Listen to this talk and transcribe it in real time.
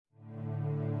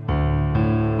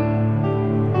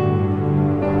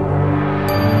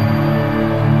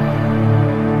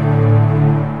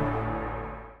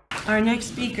Our next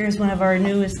speaker is one of our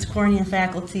newest cornea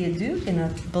faculty at Duke and a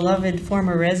beloved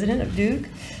former resident of Duke,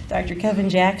 Dr. Kevin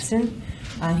Jackson.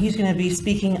 He's going to be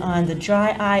speaking on the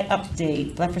dry eye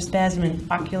update, blepharospasm and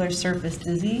ocular surface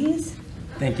disease.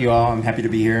 Thank you all. I'm happy to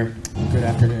be here. Good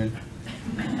afternoon.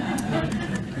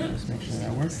 Just make sure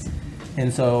that works.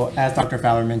 And so, as Dr.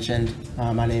 Fowler mentioned,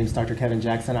 my name is Dr. Kevin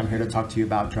Jackson. I'm here to talk to you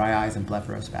about dry eyes and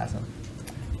blepharospasm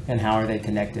and how are they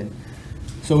connected.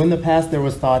 So in the past, there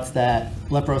was thoughts that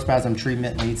blepharospasm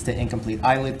treatment leads to incomplete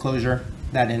eyelid closure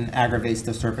that then aggravates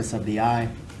the surface of the eye.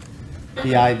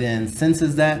 The eye then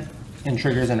senses that and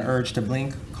triggers an urge to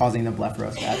blink, causing the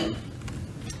blepharospasm.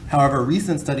 However,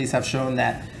 recent studies have shown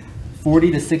that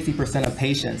 40 to 60% of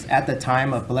patients at the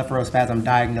time of blepharospasm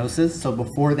diagnosis, so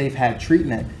before they've had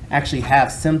treatment, actually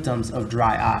have symptoms of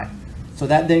dry eye. So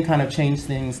that then kind of changed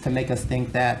things to make us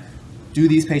think that, do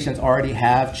these patients already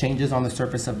have changes on the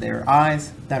surface of their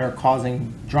eyes that are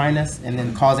causing dryness and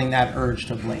then causing that urge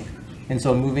to blink? And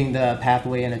so moving the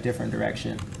pathway in a different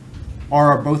direction.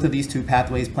 Or are both of these two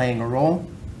pathways playing a role?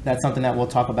 That's something that we'll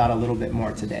talk about a little bit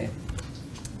more today.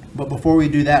 But before we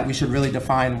do that, we should really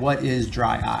define what is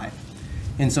dry eye.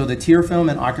 And so the Tear Film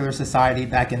and Ocular Society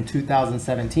back in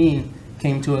 2017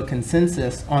 came to a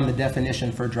consensus on the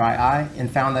definition for dry eye and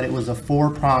found that it was a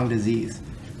four-pronged disease.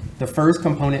 The first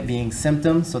component being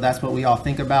symptoms, so that's what we all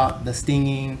think about, the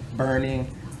stinging, burning,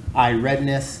 eye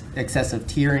redness, excessive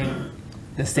tearing,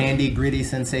 the sandy, gritty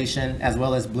sensation, as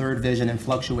well as blurred vision and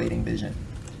fluctuating vision.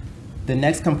 The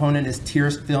next component is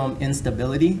tear film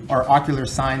instability, or ocular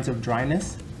signs of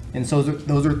dryness. And so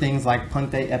those are things like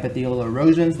punctate epithelial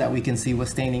erosions that we can see with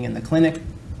staining in the clinic,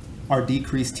 or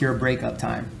decreased tear breakup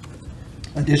time.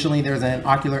 Additionally, there's an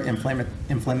ocular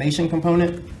inflammation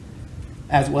component,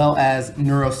 as well as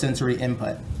neurosensory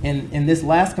input. And this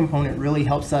last component really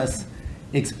helps us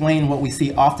explain what we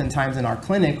see oftentimes in our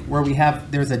clinic, where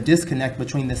there's a disconnect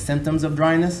between the symptoms of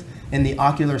dryness and the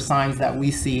ocular signs that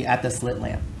we see at the slit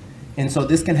lamp. And so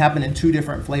this can happen in two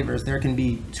different flavors. There can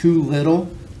be too little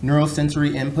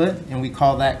neurosensory input, and we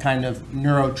call that kind of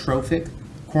neurotrophic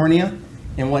cornea.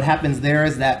 And what happens there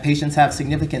is that patients have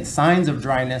significant signs of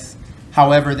dryness,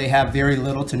 however, they have very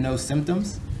little to no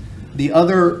symptoms. The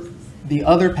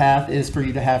other path is for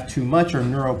you to have too much, or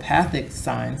neuropathic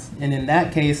signs, and in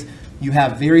that case, you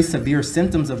have very severe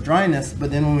symptoms of dryness, but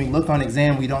then when we look on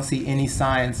exam, we don't see any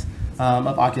signs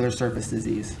of ocular surface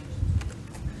disease.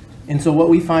 And so what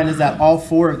we find is that all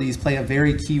four of these play a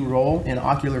very key role in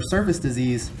ocular surface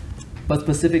disease, but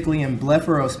specifically in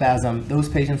blepharospasm, those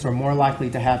patients are more likely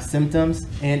to have symptoms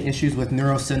and issues with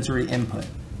neurosensory input.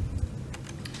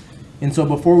 And so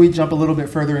before we jump a little bit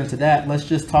further into that, let's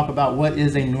just talk about what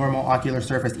is a normal ocular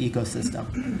surface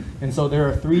ecosystem. And so there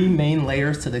are three main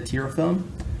layers to the tear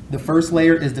film. The first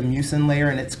layer is the mucin layer,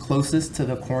 and it's closest to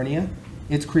the cornea.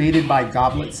 It's created by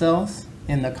goblet cells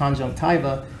in the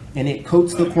conjunctiva, and it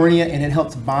coats the cornea and it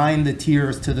helps bind the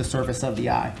tears to the surface of the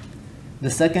eye.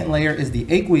 The second layer is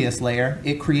the aqueous layer.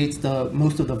 It creates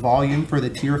most of the volume for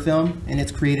the tear film, and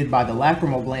it's created by the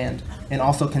lacrimal gland and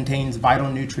also contains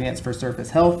vital nutrients for surface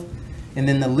health. And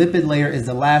then the lipid layer is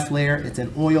the last layer. It's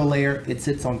an oil layer. It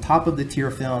sits on top of the tear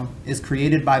film, is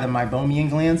created by the meibomian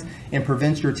glands, and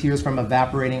prevents your tears from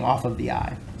evaporating off of the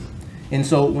eye. And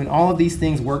so when all of these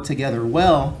things work together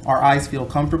well, our eyes feel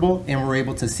comfortable and we're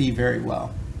able to see very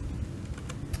well.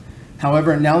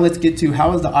 However, now let's get to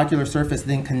how is the ocular surface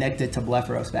then connected to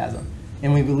blepharospasm.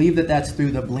 And we believe that that's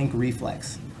through the blink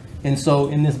reflex. And so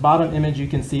in this bottom image you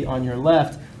can see on your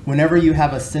left, whenever you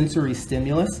have a sensory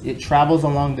stimulus, it travels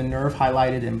along the nerve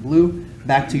highlighted in blue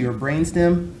back to your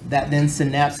brainstem. That then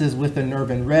synapses with the nerve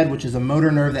in red, which is a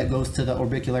motor nerve that goes to the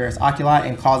orbicularis oculi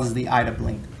and causes the eye to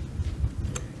blink.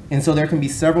 And so there can be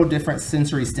several different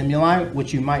sensory stimuli,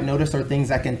 which you might notice are things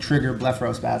that can trigger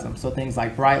blepharospasm. So things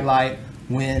like bright light,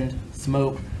 wind,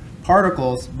 smoke,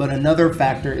 particles, but another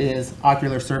factor is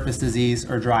ocular surface disease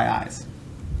or dry eyes.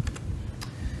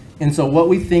 And so what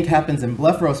we think happens in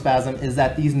blepharospasm is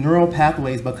that these neural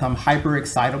pathways become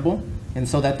hyperexcitable, and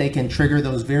so that they can trigger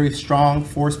those very strong,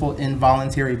 forceful,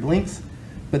 involuntary blinks.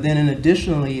 But then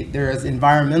additionally, there's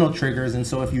environmental triggers, and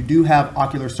so if you do have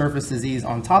ocular surface disease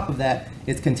on top of that,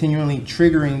 it's continually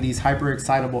triggering these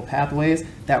hyperexcitable pathways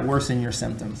that worsen your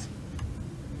symptoms.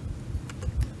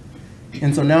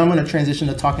 And so now I'm going to transition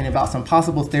to talking about some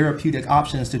possible therapeutic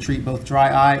options to treat both dry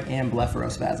eye and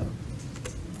blepharospasm.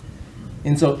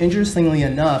 And so interestingly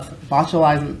enough,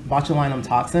 botulinum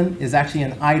toxin is actually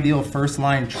an ideal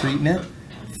first-line treatment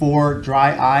for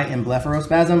dry eye and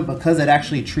blepharospasm because it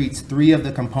actually treats three of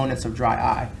the components of dry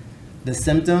eye: the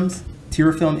symptoms,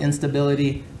 tear film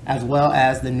instability, as well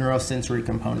as the neurosensory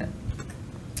component.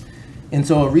 And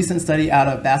so a recent study out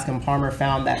of Bascom-Palmer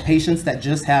found that patients that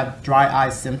just have dry eye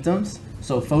symptoms,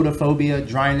 so photophobia,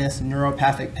 dryness,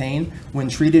 neuropathic pain, when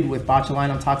treated with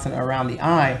botulinum toxin around the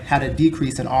eye, had a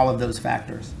decrease in all of those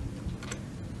factors.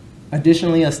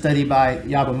 Additionally, a study by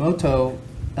Yabumoto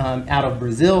out of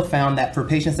Brazil found that for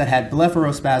patients that had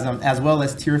blepharospasm as well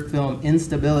as tear film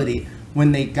instability,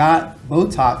 when they got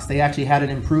Botox, they actually had an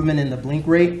improvement in the blink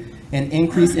rate, an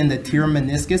increase in the tear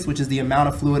meniscus, which is the amount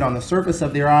of fluid on the surface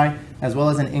of their eye, as well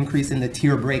as an increase in the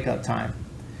tear breakup time.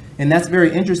 And that's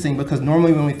very interesting because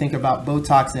normally when we think about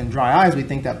Botox in dry eyes, we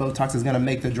think that Botox is going to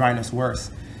make the dryness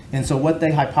worse. And so what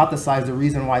they hypothesize, the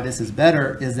reason why this is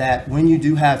better, is that when you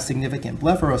do have significant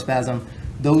blepharospasm,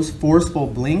 those forceful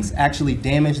blinks actually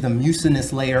damage the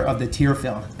mucinous layer of the tear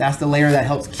film. That's the layer that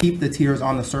helps keep the tears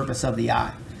on the surface of the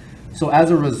eye. So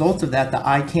as a result of that, the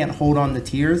eye can't hold on the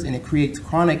tears, and it creates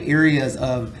chronic areas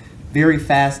of very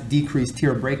fast decreased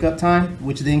tear breakup time,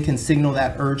 which then can signal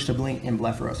that urge to blink in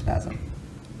blepharospasm.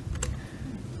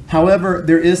 However,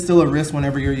 there is still a risk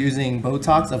whenever you're using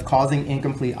Botox of causing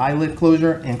incomplete eyelid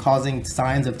closure and causing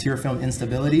signs of tear film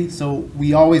instability. So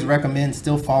we always recommend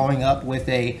still following up with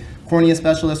a cornea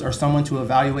specialist or someone to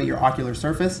evaluate your ocular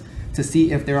surface to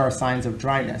see if there are signs of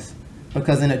dryness.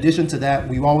 Because in addition to that,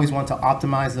 we always want to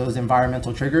optimize those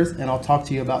environmental triggers, and I'll talk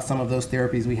to you about some of those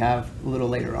therapies we have a little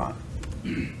later on.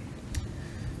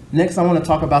 Next, I want to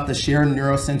talk about the shared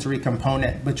neurosensory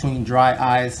component between dry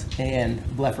eyes and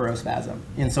blepharospasm.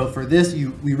 And so for this,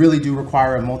 we really do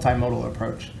require a multimodal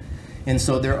approach. And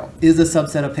so there is a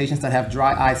subset of patients that have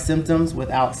dry eye symptoms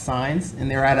without signs,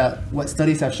 and they're at what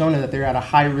studies have shown is that they're at a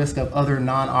high risk of other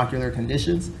non-ocular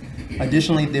conditions.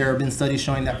 Additionally, there have been studies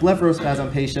showing that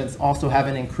blepharospasm patients also have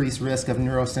an increased risk of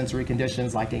neurosensory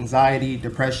conditions like anxiety,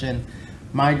 depression,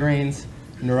 migraines,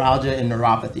 neuralgia, and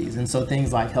neuropathies. And so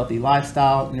things like healthy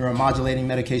lifestyle, neuromodulating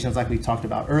medications like we talked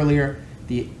about earlier,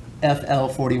 the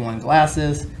FL41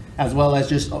 glasses, as well as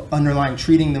just underlying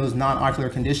treating those non-ocular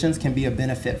conditions can be a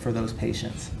benefit for those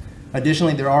patients.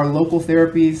 Additionally, there are local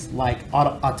therapies like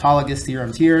autologous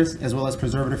serum tears, as well as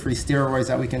preservative-free steroids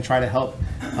that we can try to help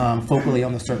focally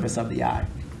on the surface of the eye.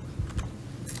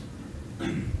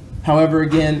 However,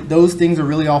 again, those things are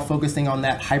really all focusing on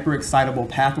that hyperexcitable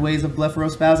pathways of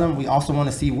blepharospasm. We also want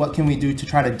to see what can we do to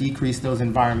try to decrease those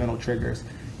environmental triggers.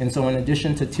 And so in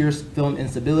addition to tear film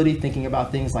instability, thinking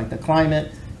about things like the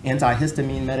climate,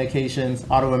 antihistamine medications,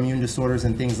 autoimmune disorders,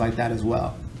 and things like that as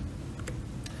well.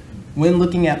 When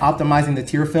looking at optimizing the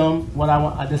tear film,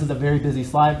 this is a very busy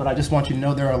slide, but I just want you to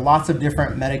know there are lots of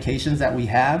different medications that we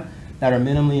have that are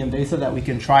minimally invasive that we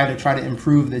can try to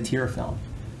improve the tear film.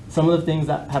 Some of the things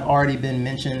that have already been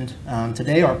mentioned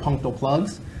today are punctal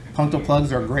plugs. Punctal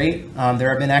plugs are great. There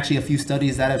have been actually a few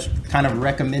studies that have kind of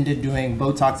recommended doing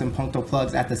Botox and punctal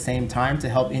plugs at the same time to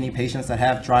help any patients that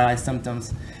have dry eye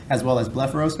symptoms as well as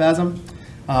blepharospasm.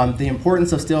 The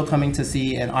importance of still coming to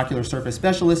see an ocular surface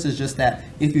specialist is just that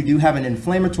if you do have an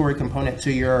inflammatory component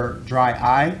to your dry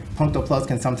eye, punctal plugs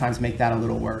can sometimes make that a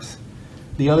little worse.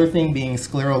 The other thing being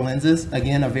scleral lenses,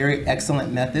 again, a very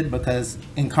excellent method because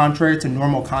in contrary to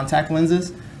normal contact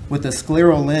lenses, with a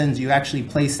scleral lens, you actually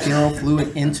place sterile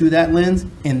fluid into that lens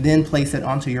and then place it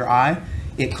onto your eye.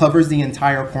 It covers the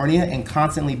entire cornea and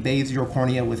constantly bathes your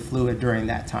cornea with fluid during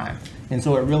that time. And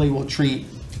so it really will treat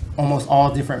almost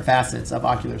all different facets of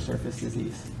ocular surface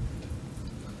disease.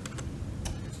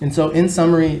 And so in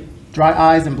summary, dry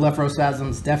eyes and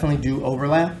blepharospasms definitely do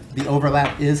overlap. The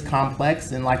overlap is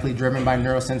complex and likely driven by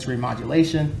neurosensory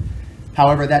modulation.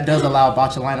 However, that does allow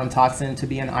botulinum toxin to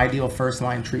be an ideal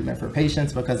first-line treatment for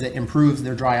patients because it improves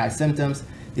their dry eye symptoms,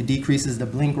 it decreases the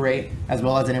blink rate, as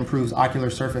well as it improves ocular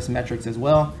surface metrics as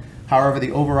well. However,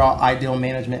 the overall ideal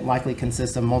management likely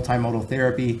consists of multimodal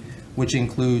therapy, which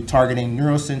include targeting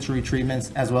neurosensory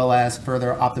treatments as well as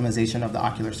further optimization of the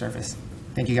ocular surface.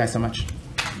 Thank you guys so much.